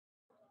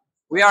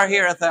We are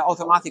here at the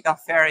Automatica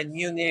Fair in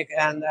Munich,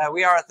 and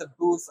we are at the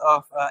booth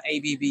of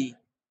ABB.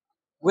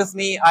 With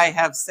me, I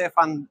have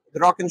Stefan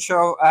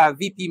Drakensjö,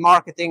 VP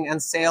Marketing and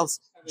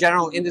Sales,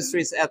 General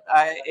Industries at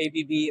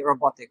ABB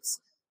Robotics.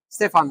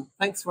 Stefan,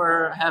 thanks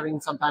for having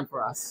some time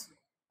for us.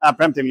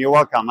 Premtim, you're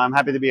welcome. I'm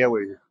happy to be here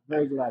with you.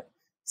 Very glad.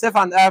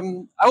 Stefan,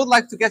 I would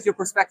like to get your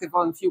perspective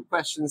on a few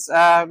questions.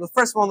 The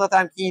first one that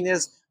I'm keen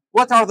is,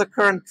 what are the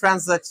current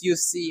trends that you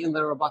see in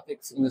the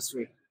robotics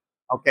industry?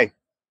 Okay.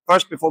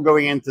 First, before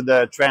going into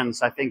the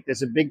trends, I think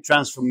there's a big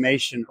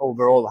transformation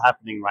overall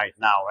happening right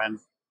now. And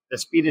the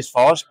speed is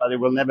fast, but it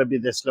will never be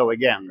this slow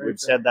again. We've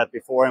said that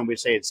before, and we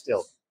say it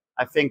still.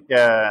 I think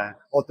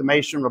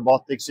automation,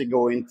 robotics are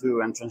going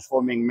to and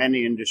transforming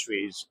many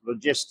industries,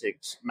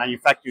 logistics,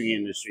 manufacturing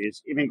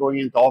industries, even going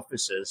into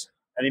offices,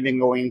 and even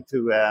going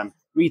to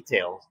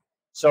retail.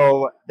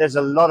 So there's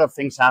a lot of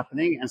things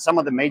happening. And some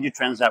of the major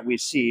trends that we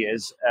see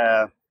is,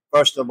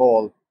 first of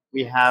all,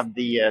 we have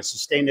the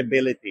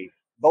sustainability,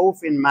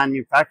 both in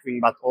manufacturing,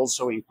 but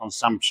also in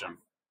consumption.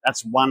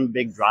 That's one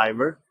big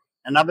driver.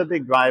 Another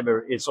big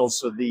driver is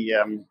also the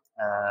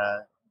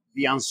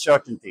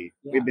uncertainty.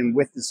 Yeah. We've been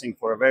witnessing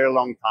for a very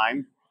long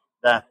time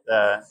that,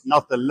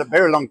 not a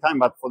very long time,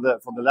 but for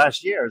the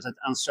last years, that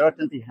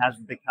uncertainty has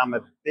become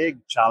a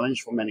big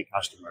challenge for many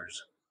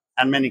customers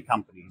and many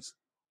companies,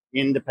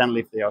 independently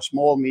if they are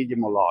small,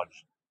 medium, or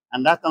large.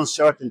 And that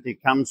uncertainty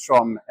comes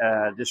from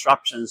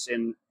disruptions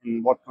in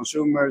what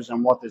consumers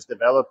and what is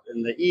developed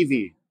in the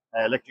EV,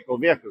 electrical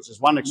vehicles,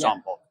 is one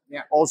example. Yeah.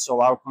 Yeah. Also,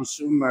 our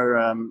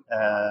consumer,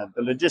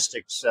 the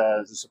logistics,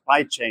 the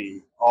supply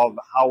chain of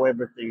how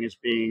everything is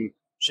being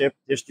shipped,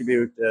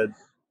 distributed,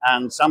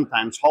 and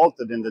sometimes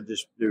halted in the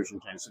distribution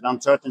chain. So the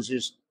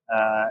uncertainties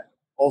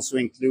also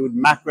include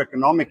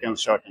macroeconomic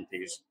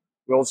uncertainties.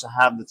 We also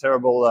have the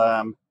terrible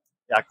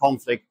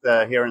conflict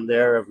here and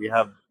there. We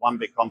have one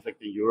big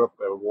conflict in Europe,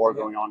 a war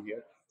going on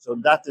here. So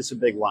that is a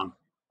big one.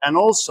 And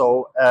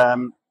also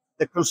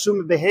the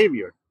consumer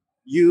behavior.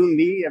 You,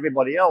 me,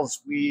 everybody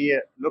else, we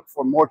look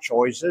for more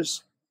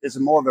choices. There's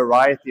more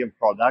variety of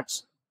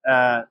products.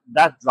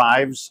 That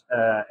drives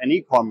an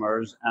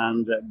e-commerce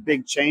and a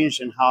big change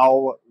in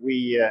how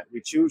we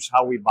choose,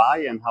 how we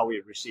buy, and how we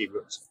receive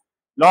goods.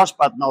 Last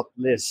but not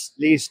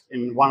least,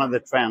 in one of the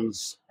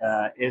trends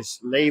is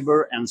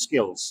labor and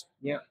skills.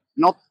 Yeah.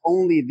 Not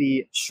only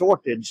the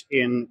shortage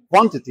in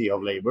quantity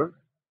of labor,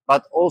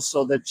 but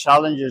also the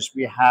challenges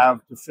we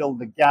have to fill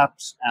the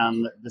gaps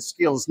and the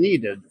skills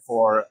needed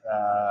for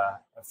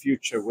a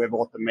future with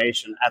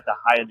automation at a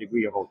higher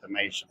degree of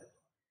automation.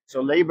 So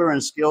labor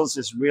and skills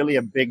is really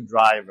a big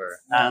driver,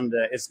 and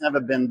it's never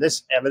been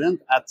this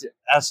evident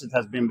as it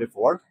has been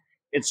before.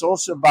 It's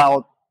also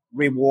about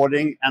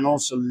rewarding and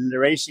also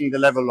raising the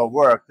level of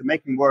work to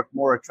making work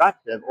more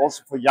attractive,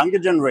 also for younger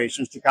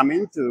generations to come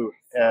into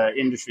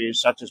industries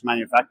such as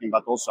manufacturing,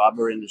 but also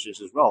other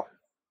industries as well.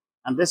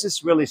 And this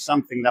is really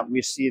something that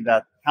we see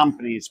that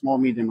companies, small,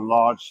 medium, and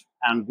large,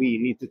 and we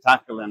need to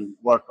tackle and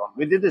work on.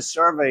 We did a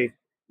survey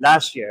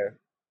last year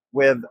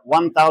with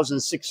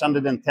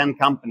 1,610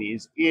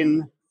 companies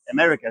in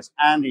Americas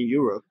and in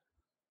Europe.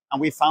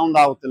 And we found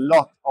out a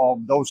lot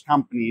of those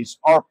companies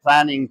are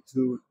planning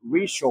to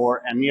reshore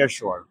and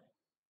nearshore.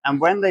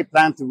 And when they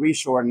plan to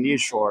reshore and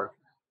nearshore,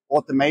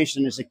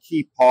 automation is a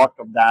key part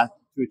of that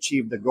to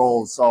achieve the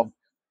goals of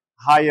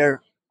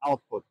higher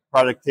output,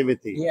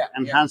 productivity,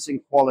 enhancing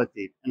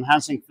quality,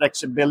 enhancing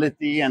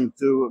flexibility, and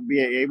to be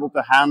able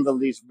to handle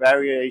these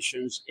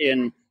variations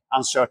in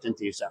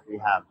uncertainties that we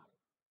have.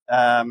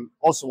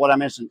 Also, what I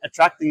mentioned,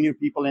 attracting new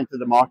people into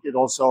the market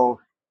also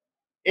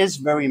is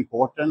very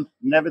important,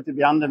 never to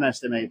be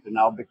underestimated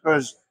now,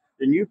 because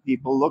the new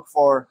people look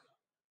for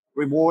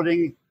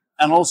rewarding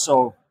and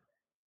also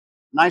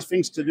nice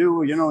things to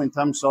do, you know, in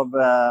terms of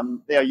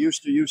they are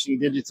used to using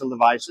digital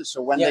devices.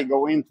 So when they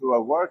go into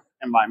a work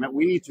environment,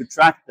 we need to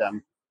track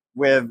them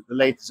with the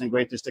latest and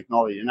greatest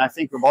technology. And I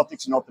think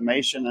robotics and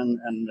automation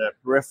and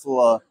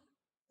peripheral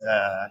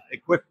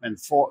equipment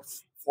for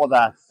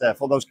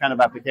those kind of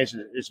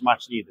applications is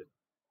much needed.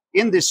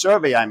 In this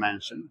survey I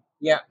mentioned,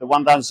 the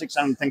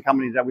 1,610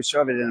 companies that we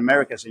surveyed in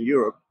Americas and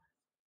Europe,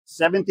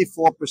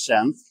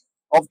 74%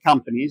 of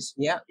companies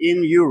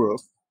in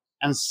Europe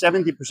and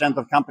 70%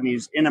 of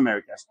companies in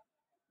Americas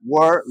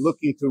were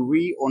looking to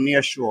or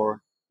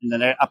nearshore in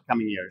the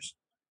upcoming years.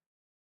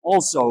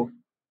 Also,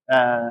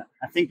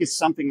 I think it's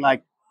something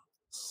like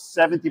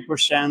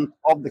 70%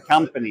 of the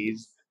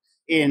companies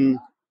in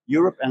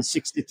Europe and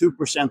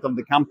 62% of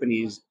the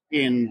companies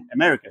in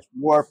Americas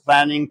were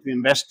planning to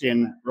invest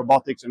in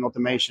robotics and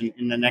automation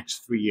in the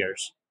next 3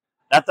 years.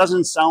 That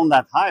doesn't sound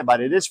that high,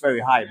 but it is very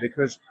high,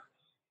 because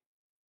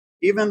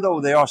even though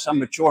there are some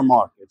mature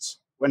markets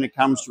when it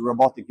comes to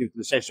robotic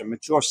utilization,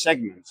 mature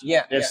segments,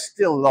 there's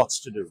still lots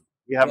to do.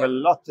 We have a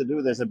lot to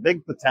do. There's a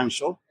big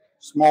potential.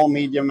 Small,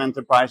 medium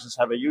enterprises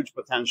have a huge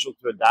potential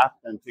to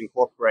adapt and to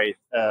incorporate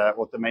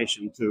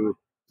automation to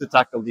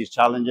tackle these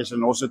challenges,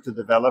 and also to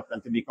develop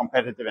and to be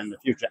competitive in the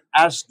future,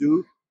 as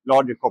do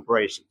larger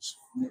corporations.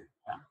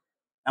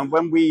 And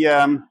when we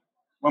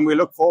when we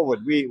look forward,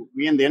 we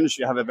in the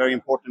industry have a very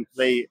important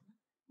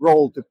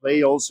role to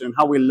play also in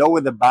how we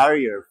lower the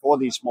barrier for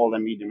these small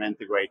and medium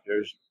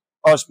integrators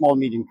or small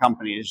medium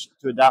companies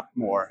to adapt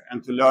more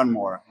and to learn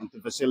more and to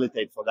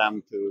facilitate for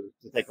them to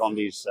take on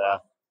these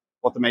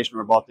automation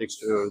robotics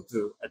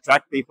to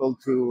attract people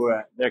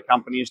to their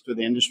companies, to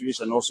the industries,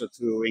 and also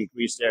to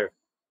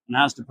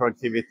enhance the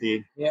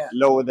productivity,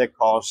 lower their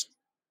cost,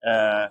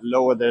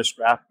 lower their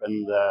scrap,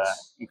 and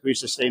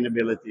increase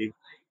sustainability,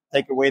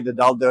 take away the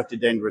dull, dirty,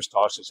 dangerous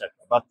tasks, etc.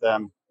 But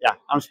yeah,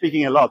 I'm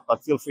speaking a lot,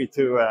 but feel free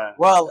to.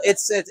 Well,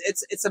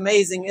 it's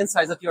amazing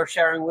insights that you're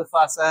sharing with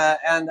us,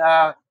 and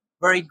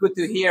very good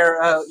to hear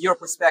your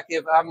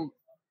perspective.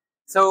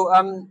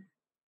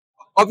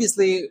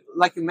 Obviously,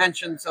 like you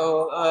mentioned,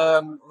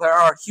 there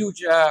are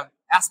huge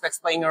aspects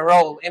playing a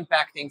role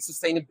impacting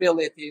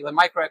sustainability, the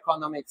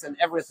microeconomics, and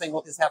everything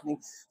what is happening.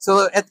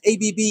 So at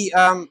ABB,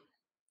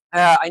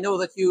 I know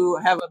that you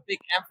have a big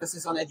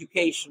emphasis on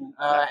education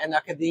and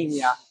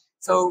academia.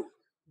 So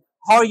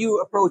how are you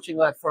approaching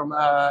that from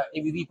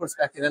ABB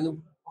perspective,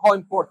 and how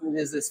important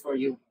is this for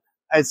you?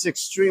 It's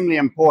extremely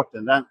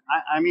important, and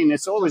I mean,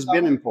 it's always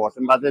been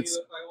important, but it's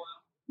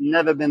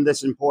never been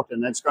this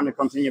important. It's going to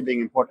continue being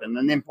important,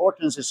 and the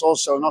importance is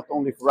also not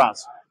only for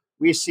us.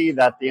 We see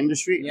that the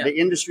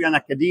industry and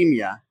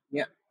academia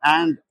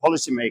and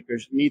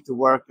policymakers need to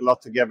work a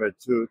lot together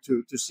to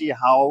see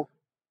how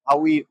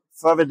we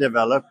further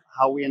develop,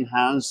 how we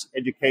enhance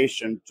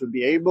education to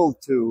be able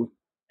to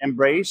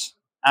embrace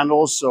and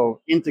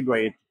also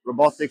integrate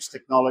robotics,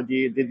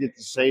 technology,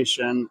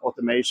 digitization,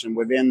 automation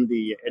within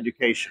the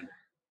education.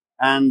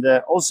 And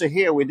also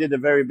here, we did a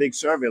very big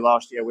survey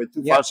last year with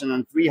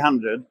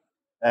 2,300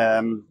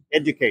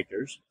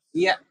 educators,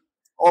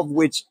 of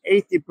which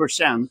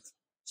 80%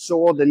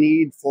 saw the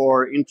need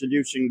for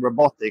introducing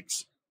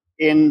robotics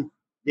in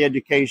the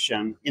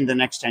education in the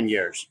next 10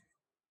 years.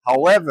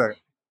 However,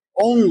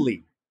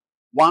 only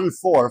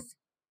 1/4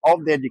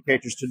 of the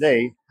educators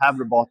today have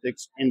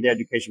robotics in the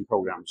education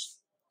programs.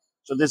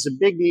 So there's a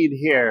big need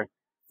here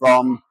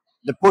from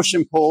the push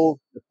and pull,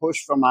 the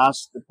push from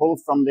us, the pull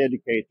from the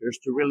educators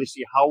to really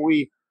see how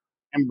we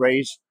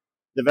embrace,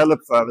 develop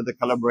further the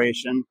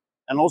collaboration,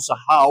 and also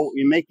how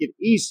we make it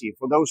easy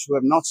for those who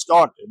have not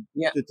started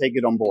to take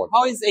it on board.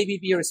 How is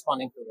ABB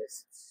responding to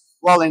this?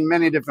 Well, in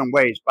many different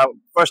ways. But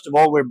first of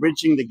all, we're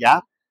bridging the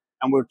gap,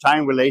 and we're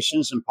tying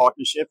relations and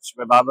partnerships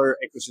with other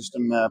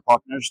ecosystem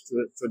partners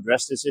to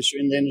address this issue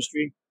in the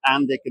industry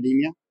and the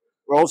academia.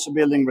 We're also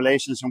building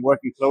relations and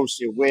working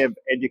closely with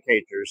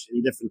educators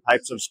in different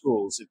types of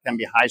schools. It can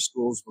be high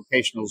schools,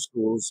 vocational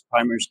schools,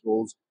 primary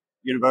schools,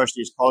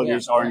 universities,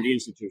 colleges, R&D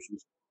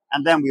institutions.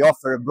 And then we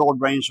offer a broad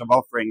range of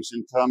offerings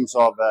in terms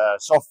of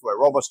software.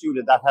 Robot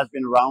Studio, that has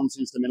been around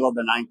since the middle of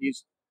the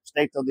 90s,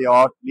 state of the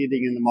art,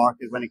 leading in the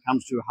market when it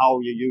comes to how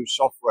you use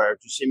software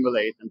to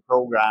simulate and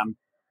program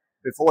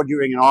before,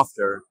 during, and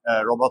after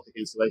robotic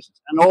installations.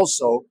 And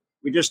also,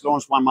 we just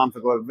launched 1 month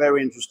ago a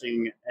very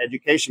interesting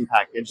education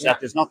package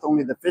that is not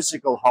only the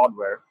physical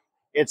hardware,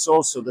 it's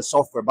also the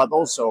software, but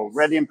also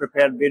ready and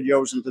prepared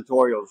videos and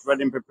tutorials,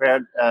 ready and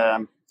prepared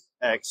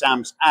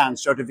exams and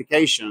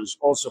certifications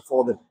also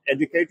for the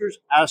educators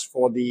as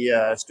for the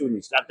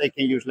students that they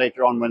can use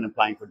later on when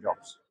applying for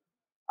jobs.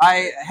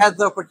 I had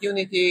the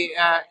opportunity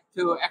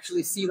to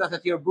actually see that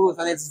at your booth,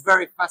 and it's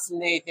very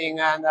fascinating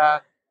and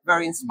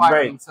very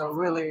inspiring. Great. So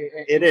really,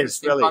 it is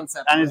really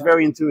concept, and it's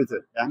very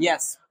intuitive.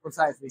 Yes,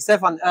 precisely.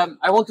 Stefan,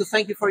 I want to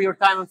thank you for your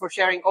time and for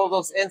sharing all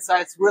those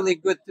insights. Really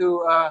good to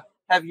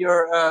have your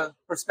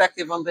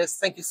perspective on this.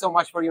 Thank you so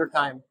much for your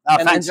time.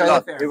 And thanks a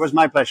lot. It was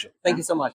my pleasure. Thank you so much.